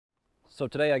So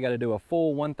today I got to do a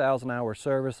full 1,000 hour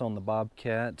service on the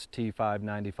Bobcat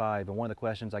T595, and one of the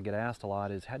questions I get asked a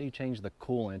lot is how do you change the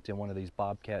coolant in one of these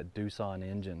Bobcat Doosan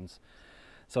engines?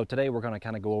 So today we're going to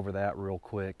kind of go over that real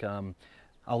quick.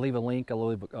 I'll leave a link, I'll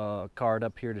leave a card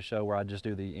up here to show where I just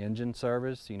do the engine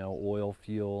service, you know, oil,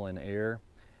 fuel, and air.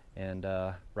 And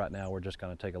right now we're just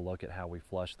going to take a look at how we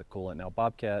flush the coolant. Now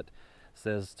Bobcat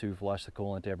says to flush the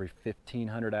coolant every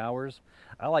 1,500 hours.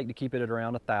 I like to keep it at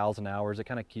around 1,000 hours. It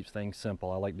kind of keeps things simple.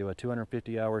 I like to do a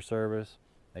 250 hour service,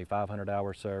 a 500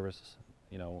 hour service,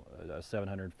 you know, a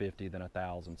 750, then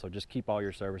 1,000. So just keep all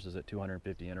your services at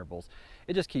 250 intervals.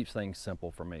 It just keeps things simple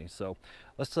for me. So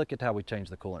let's look at how we change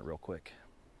the coolant real quick.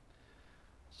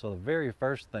 So the very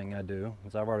first thing I do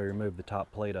is I've already removed the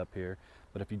top plate up here,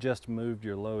 but if you just moved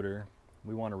your loader,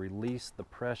 we want to release the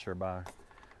pressure by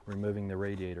removing the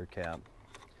radiator cap,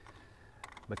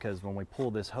 because when we pull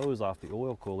this hose off the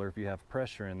oil cooler, if you have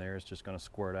pressure in there, it's just going to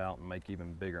squirt out and make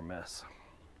even bigger mess.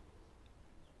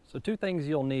 So two things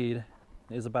you'll need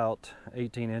is about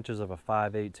 18 inches of a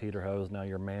 5/8 heater hose. Now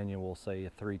your manual will say a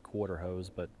 3/4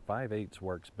 hose, but 5/8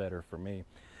 works better for me.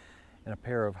 And a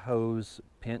pair of hose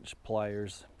pinch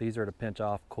pliers. These are to pinch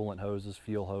off coolant hoses,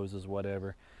 fuel hoses,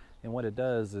 whatever. And what it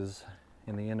does is,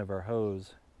 in the end of our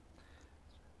hose,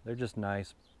 they're just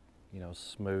nice, you know,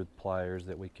 smooth pliers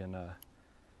that we can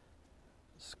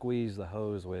squeeze the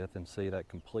hose with, and see that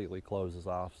completely closes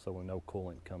off so no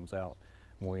coolant comes out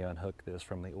when we unhook this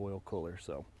from the oil cooler.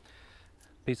 So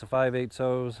piece of 5/8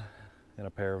 hose and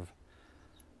a pair of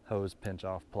hose pinch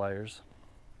off pliers.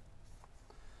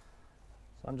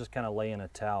 So I'm just kind of laying a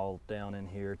towel down in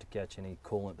here to catch any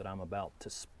coolant that I'm about to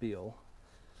spill,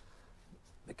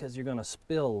 because you're going to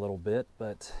spill a little bit,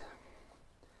 but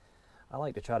I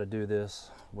like to try to do this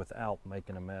without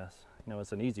making a mess. You know,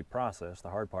 it's an easy process.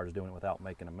 The hard part is doing it without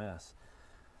making a mess.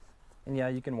 And yeah,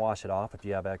 you can wash it off if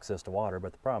you have access to water,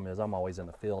 but the problem is I'm always in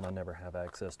the field and I never have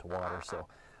access to water. So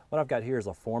what I've got here is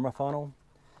a forma funnel,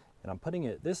 and I'm putting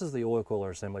it, this is the oil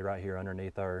cooler assembly right here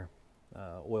underneath our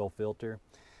oil filter.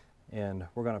 And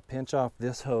we're going to pinch off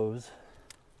this hose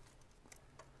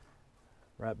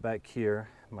right back here.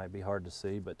 It might be hard to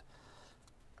see, but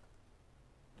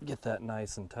get that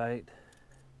nice and tight.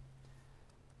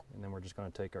 And then we're just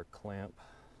going to take our clamp,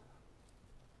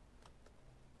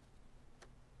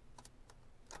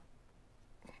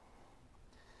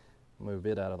 move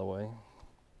it out of the way.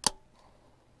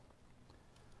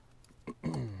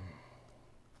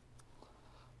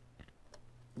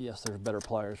 Yes, there's better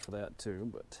pliers for that too,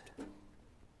 but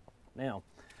now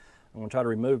I'm going to try to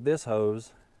remove this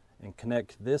hose and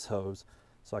connect this hose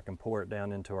so I can pour it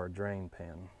down into our drain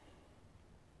pan.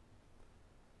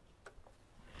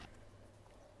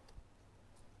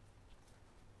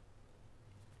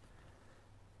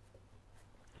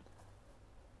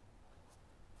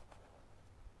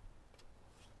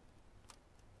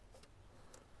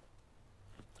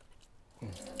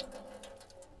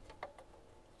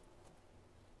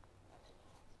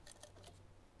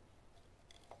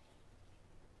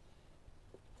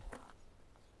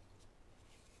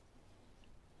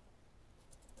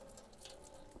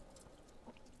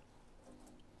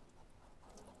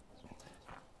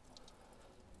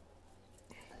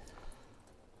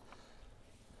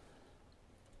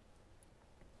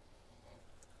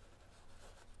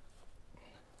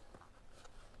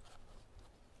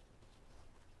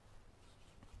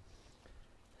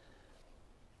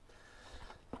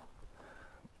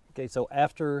 Okay, so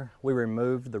after we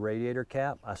removed the radiator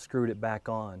cap, I screwed it back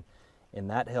on, and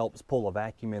that helps pull a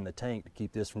vacuum in the tank to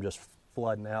keep this from just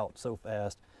flooding out so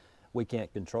fast we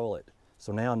can't control it.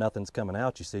 So now nothing's coming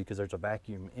out, you see, because there's a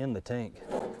vacuum in the tank.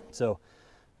 So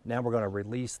now we're going to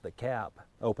release the cap,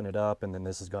 open it up, and then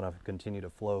this is going to continue to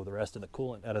flow the rest of the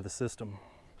coolant out of the system.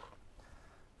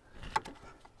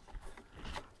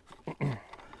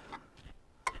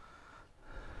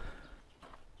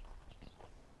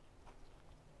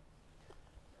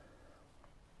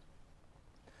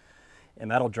 And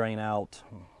that'll drain out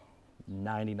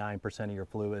 99% of your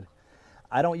fluid.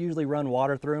 I don't usually run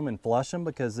water through them and flush them,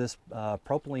 because this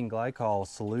propylene glycol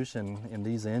solution in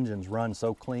these engines runs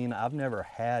so clean. I've never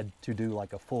had to do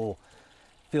like a full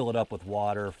fill it up with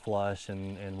water, flush,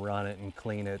 and run it and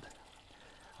clean it.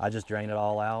 I just drain it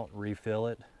all out, refill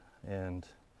it, and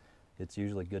it's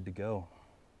usually good to go.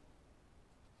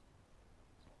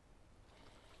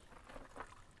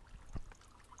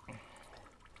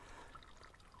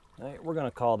 All right, we're going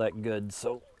to call that good,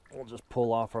 so we'll just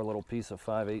pull off our little piece of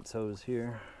 5/8 hose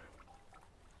here.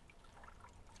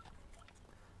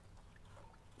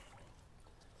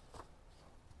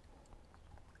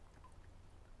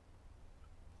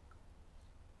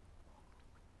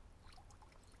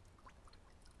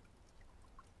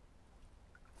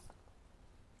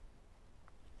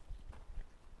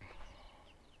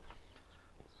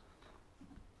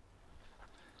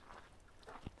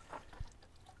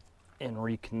 and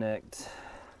reconnect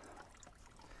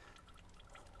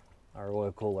our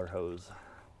oil cooler hose.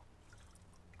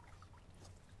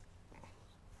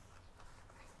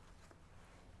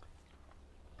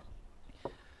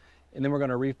 And then we're going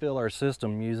to refill our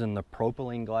system using the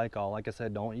propylene glycol. Like I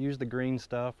said, don't use the green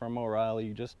stuff from O'Reilly.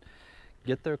 You just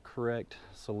get the correct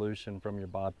solution from your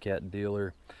Bobcat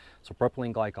dealer. So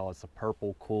propylene glycol is the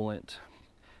purple coolant.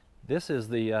 This is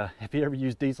the, if you ever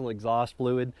use diesel exhaust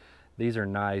fluid, these are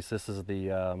nice. This is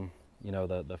the, you know,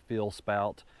 the fill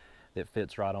spout that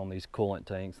fits right on these coolant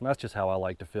tanks. And that's just how I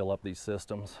like to fill up these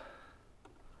systems.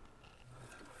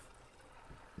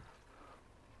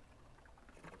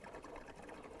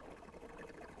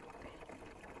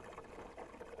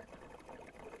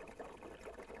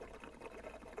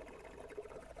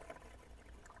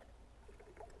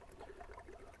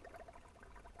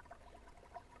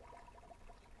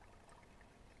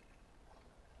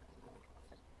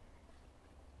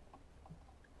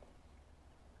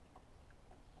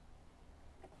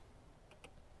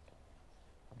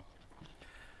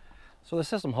 So the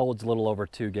system holds a little over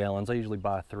 2 gallons. I usually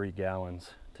buy 3 gallons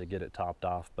to get it topped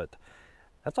off, but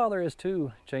that's all there is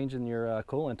to changing your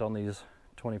coolant on these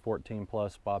 2014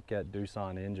 plus Bobcat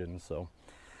Doosan engines. So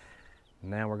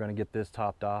now we're going to get this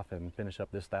topped off and finish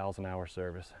up this 1,000-hour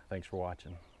service. Thanks for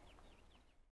watching.